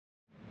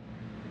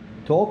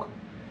Talk.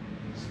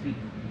 Speak.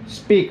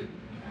 Speak.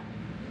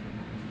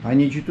 I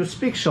need you to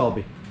speak,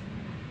 Shelby.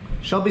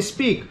 Shelby,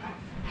 speak.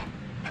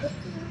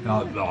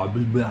 Давай.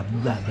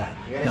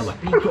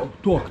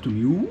 Talk to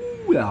me.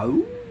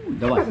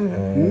 Давай.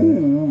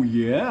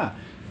 Yeah.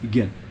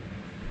 Again.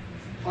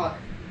 Talk.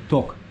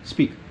 Talk.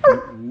 Speak.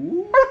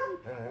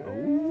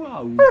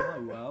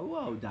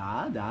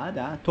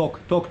 Да.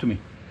 Talk to me.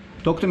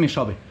 Talk to me,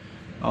 Shelby.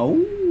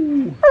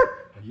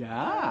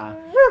 Yeah.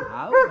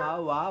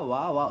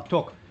 Wow.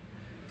 Talk.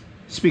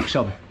 Speak,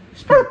 Shelby.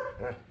 Speak.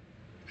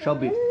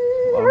 Shelby.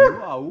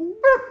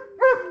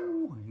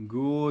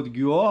 Good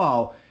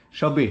girl.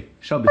 Shelby.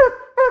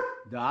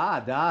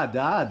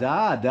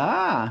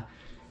 Да.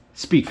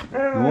 Speak.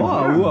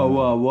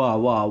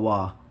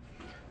 Wow.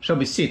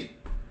 Shelby, sit.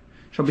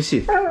 Shelby,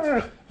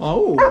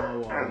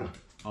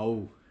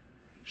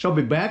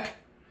 back.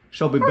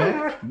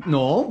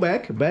 No,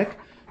 back. Back.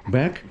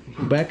 Back.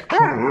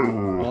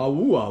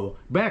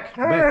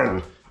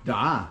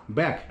 Da,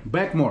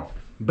 back more.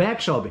 Back,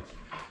 Shelby.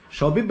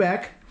 Shelby,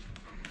 back.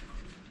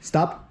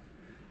 Stop.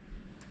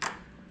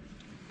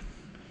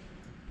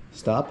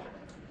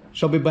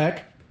 Shelby,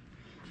 back.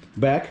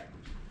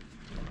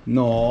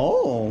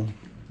 No.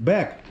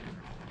 Back.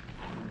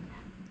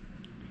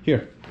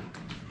 Here.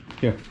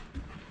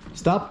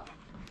 Stop.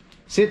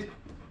 Sit.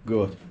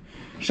 Good.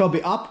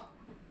 Shelby, up.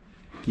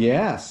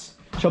 Yes.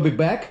 Shelby,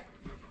 back.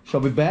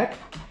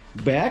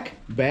 Back.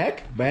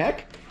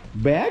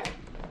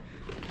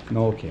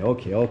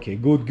 Okay.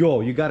 Good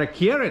girl. You got a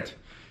carrot.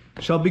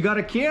 Shelby got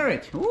a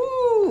carrot.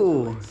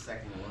 Ooh.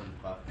 Second one,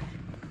 Pop.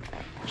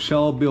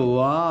 Shelby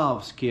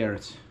loves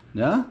carrots.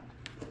 Yeah?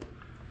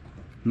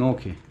 No,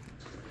 okay.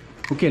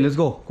 Okay, let's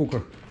go,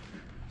 cooker.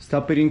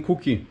 Stop eating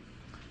cookie.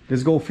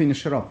 Let's go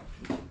finish it up.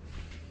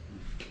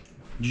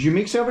 Did you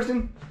mix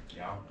everything?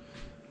 Yeah.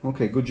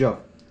 Okay, good job.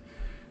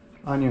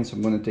 Onions,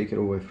 I'm gonna take it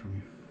away from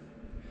you.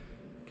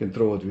 You can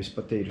throw it with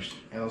potatoes.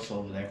 Also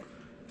over there.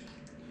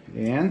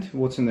 And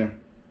what's in there?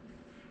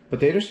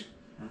 Potatoes?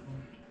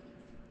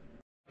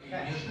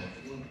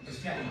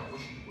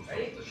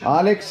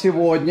 Алекс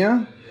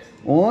сегодня,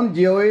 он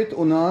делает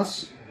у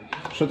нас...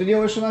 Что ты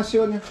делаешь у нас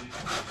сегодня?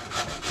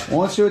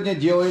 Он сегодня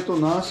делает у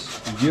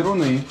нас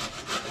деруны.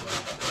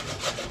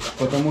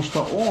 Потому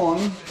что он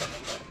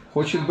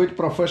хочет быть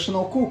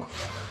professional cook.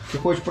 Ты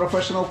хочешь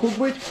professional cook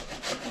быть?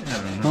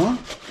 Huh?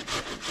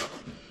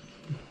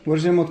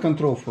 Where's the remote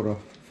control for a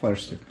fire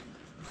stick?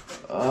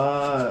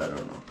 I don't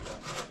know.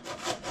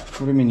 What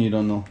do you mean you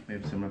don't know?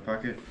 Maybe it's in my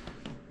pocket.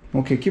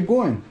 Okay, keep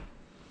going.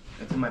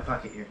 It's in my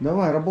pocket here.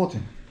 Давай,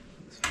 работай.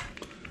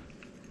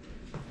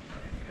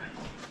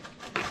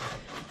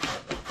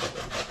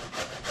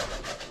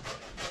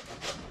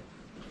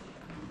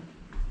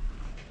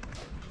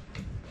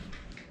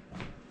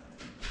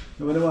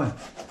 Давай.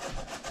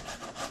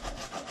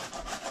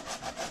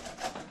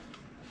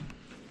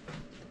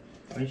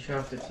 Why don't you shut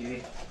off the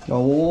TV? A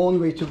long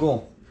way to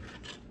go.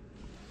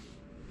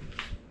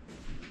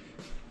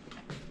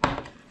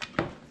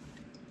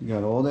 You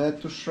got all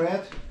that to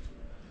shred.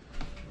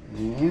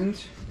 And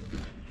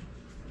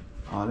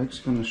Alex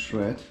gonna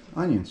shred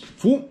onions.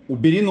 Фу,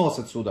 убери нос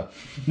отсюда.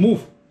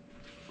 Move.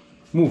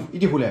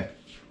 Иди гуляй.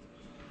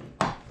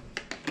 I'm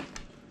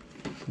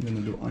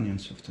gonna do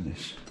onions after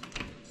this.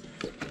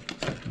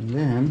 And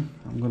then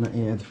I'm gonna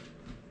add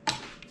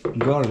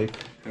garlic.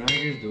 Can I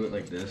just do it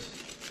like this?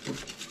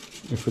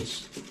 If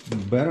it's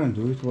better,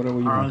 do it whatever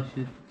you want.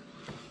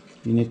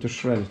 You need to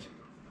shred it.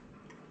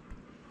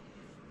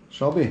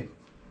 Shelby,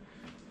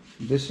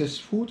 this is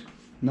food,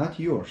 not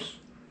yours.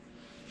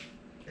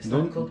 It's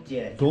not cooked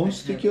yet. Don't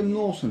stick your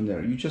nose in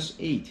there. You just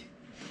ate.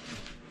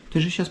 Ты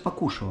же сейчас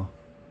покушала.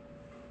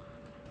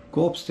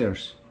 Go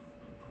upstairs.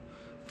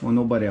 Oh,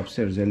 nobody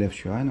upstairs. They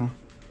left you. I know.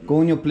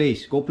 Go in your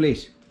place. Go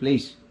place.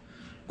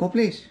 Go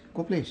place.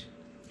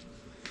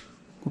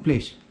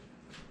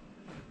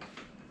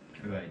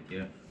 Good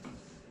idea.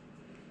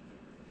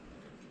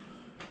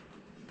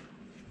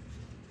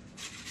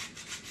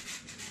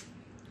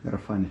 Gotta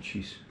find the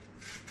cheese.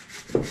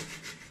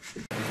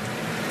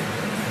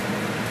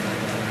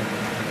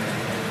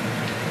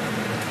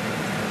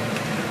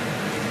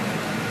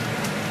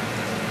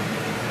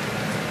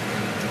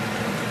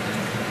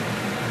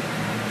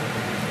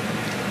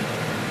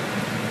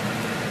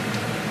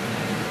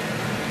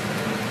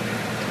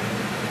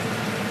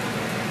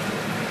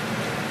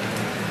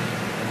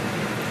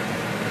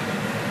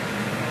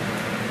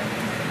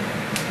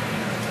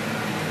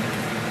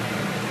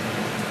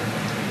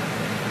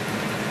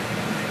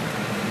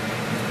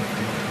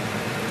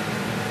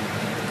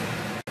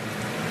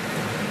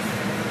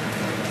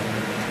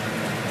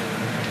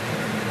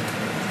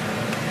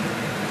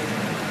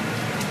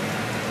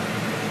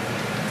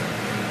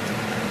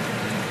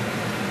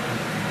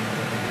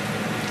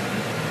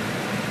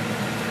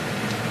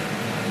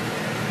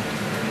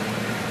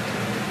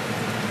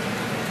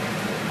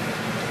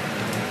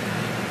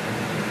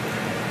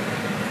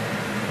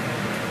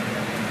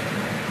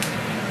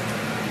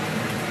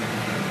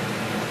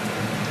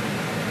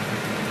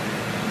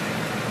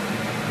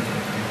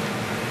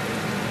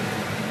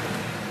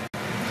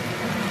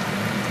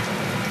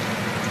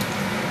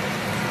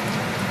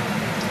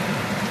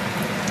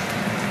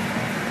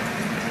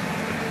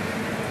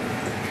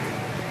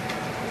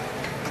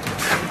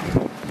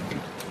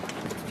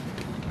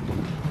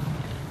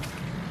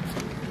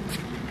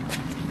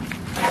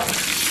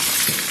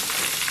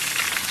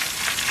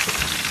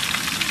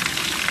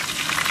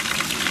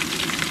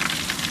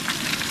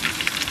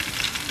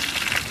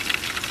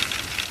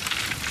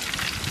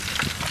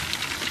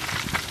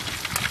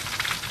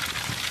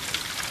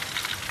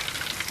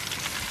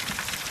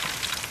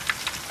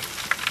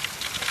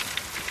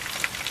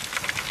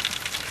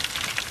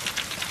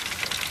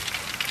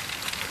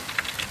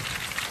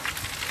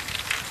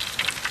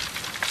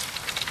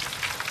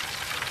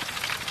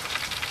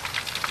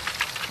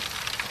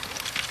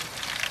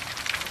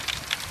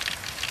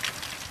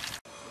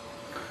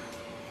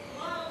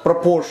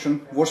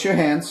 proportion. Wash your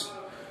hands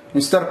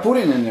and start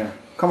putting in there.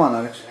 Come on,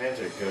 Alex. My hands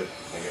are good,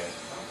 I guess.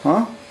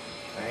 Huh?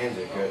 My hands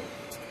are good.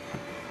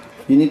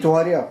 You need to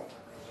hurry up.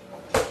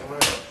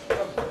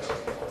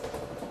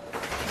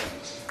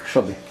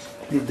 Shelby,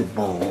 leave the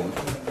bowl.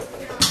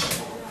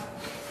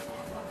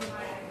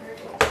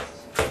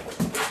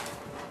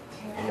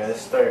 I'm gonna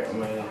start. I'm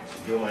gonna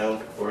do my own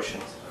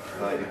proportions.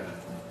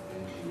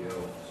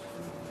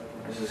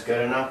 Is this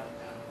good enough?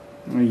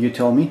 You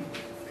tell me.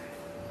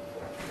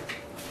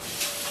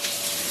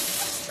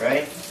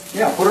 Right?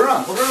 Yeah, put it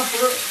on, put it on, put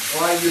it on.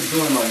 Why are you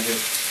doing like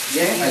this?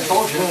 Yeah, I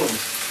told you.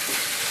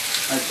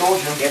 I told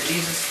you. Get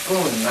these a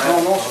spoon.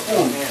 No, no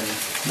spoon. Man.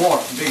 More,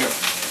 bigger.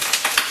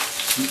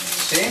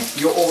 See?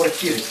 You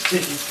overheat it.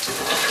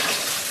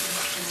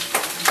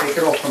 Take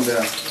it off from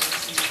there.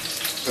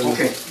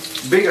 Okay,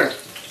 bigger.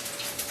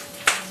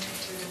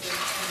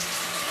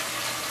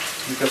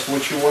 Because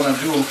what you want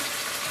to do,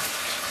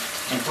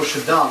 and push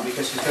it down,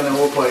 because it's going to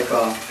look like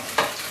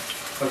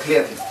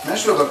котлеты. Знаешь,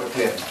 что такое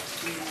котлеты?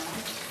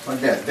 Like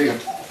that, bigger.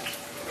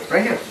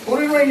 Right here.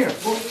 Put it right here.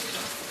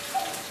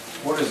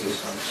 What is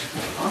this?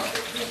 Huh?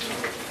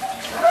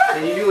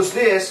 And you use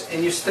this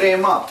and you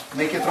straighten them up.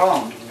 Make it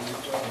round.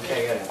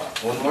 Okay, I got it.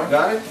 One more?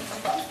 Got it?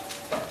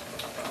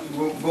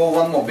 Go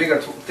one more,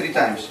 bigger, 3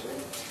 times.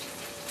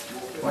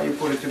 Why you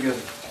put it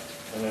together?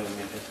 I'm gonna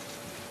make it.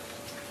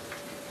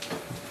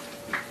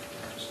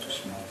 It's too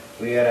small.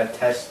 We gotta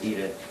test eat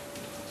it.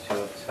 See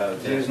what's how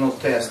it There is. is no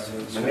test.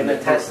 I'm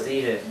gonna test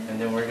eat it, and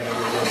then we're gonna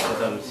release with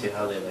them and see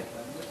how they like.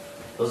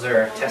 Those are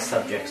our test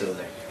subjects over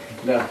there.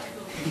 Yeah.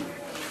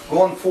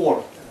 Go on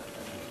 4.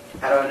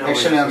 How do I know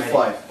Actually, when on it's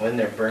ready? 5. When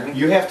they're burning?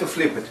 You have to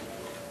flip it.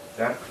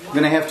 Yeah? You're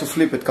gonna have to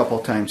flip it a couple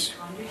times.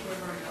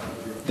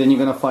 Then you're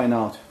gonna find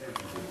out.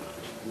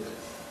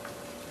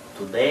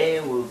 Today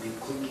we'll be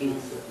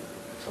cooking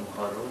some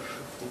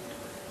хороший food.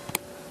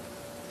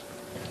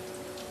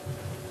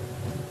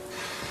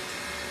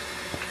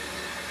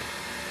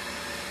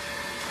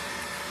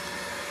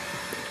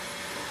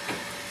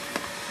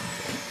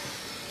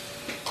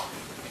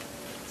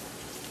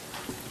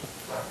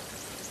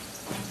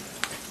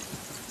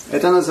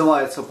 Это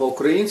называется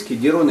по-украински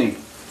деруны.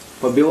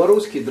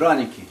 По-белорусски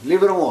драники.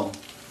 Leave it alone.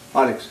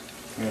 Alex.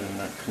 I'm gonna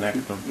not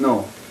connect them.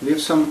 No.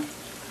 Leave some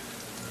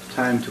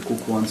time to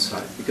cook one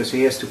side. Because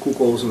he has to cook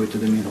all the way to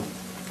the middle.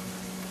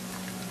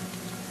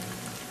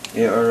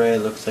 It already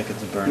looks like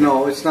it's burning.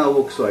 No, it's not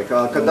looks like.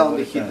 Cut down the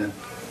what's heat that? then.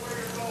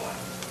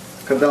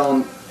 Cut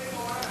down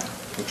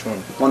Which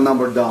one? one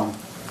number down.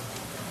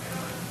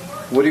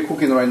 What are you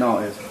cooking right now,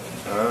 Ed?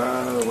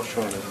 Which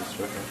one is this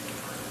right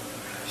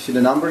here? See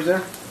the numbers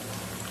there?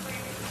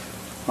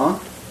 Huh?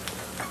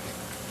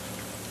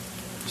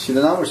 See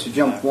the numbers? You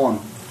jump 1.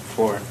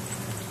 4.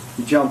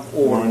 You jump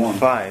over 1.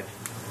 5.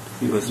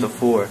 It was the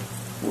 4. It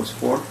was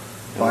 4? It was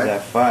 5?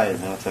 at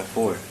 5, now it's at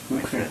 4.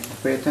 Okay,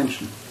 pay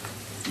attention.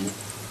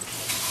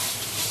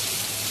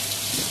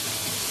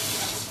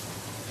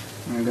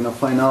 We're gonna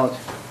find out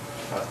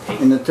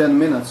in the 10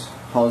 minutes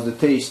how's the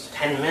taste.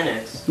 10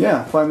 minutes?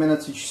 Yeah, 5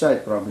 minutes each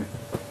side probably.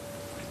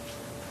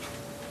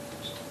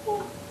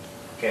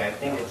 Okay, I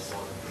think it's...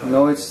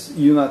 No, it's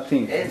you not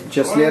think. It's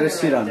Just let it burning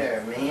sit right on.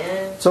 there,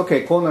 man. It's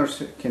okay,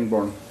 corners can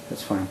burn.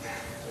 That's fine.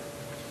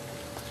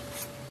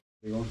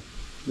 There you go.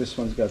 This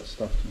one's got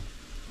stuff too.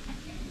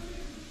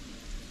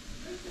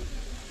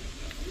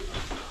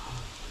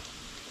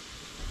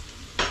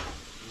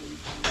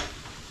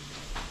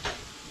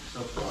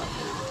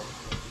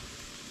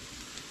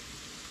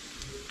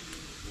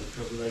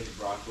 Probably like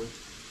broccoli.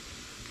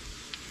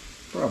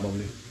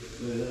 Probably.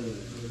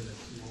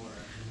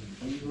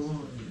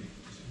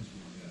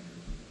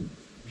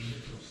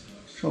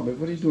 Shelby,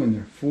 what are you doing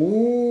there?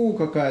 Фу,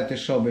 какая ты,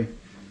 Shelby.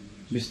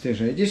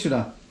 Бесстыжая. Иди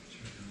сюда.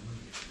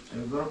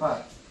 I'm gonna go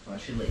back. I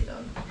should lay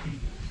down.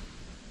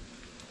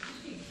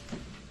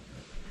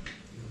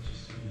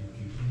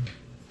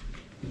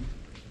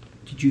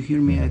 Did you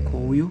hear me? I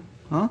call you?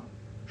 Huh?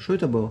 Что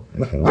это было?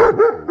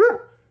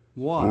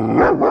 What?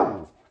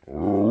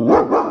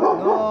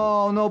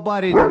 No,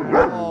 nobody there.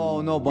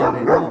 No,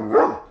 nobody.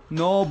 No.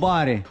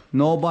 Nobody.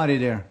 Nobody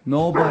there.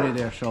 Nobody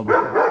there, Shelby.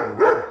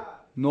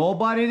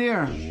 Nobody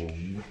there.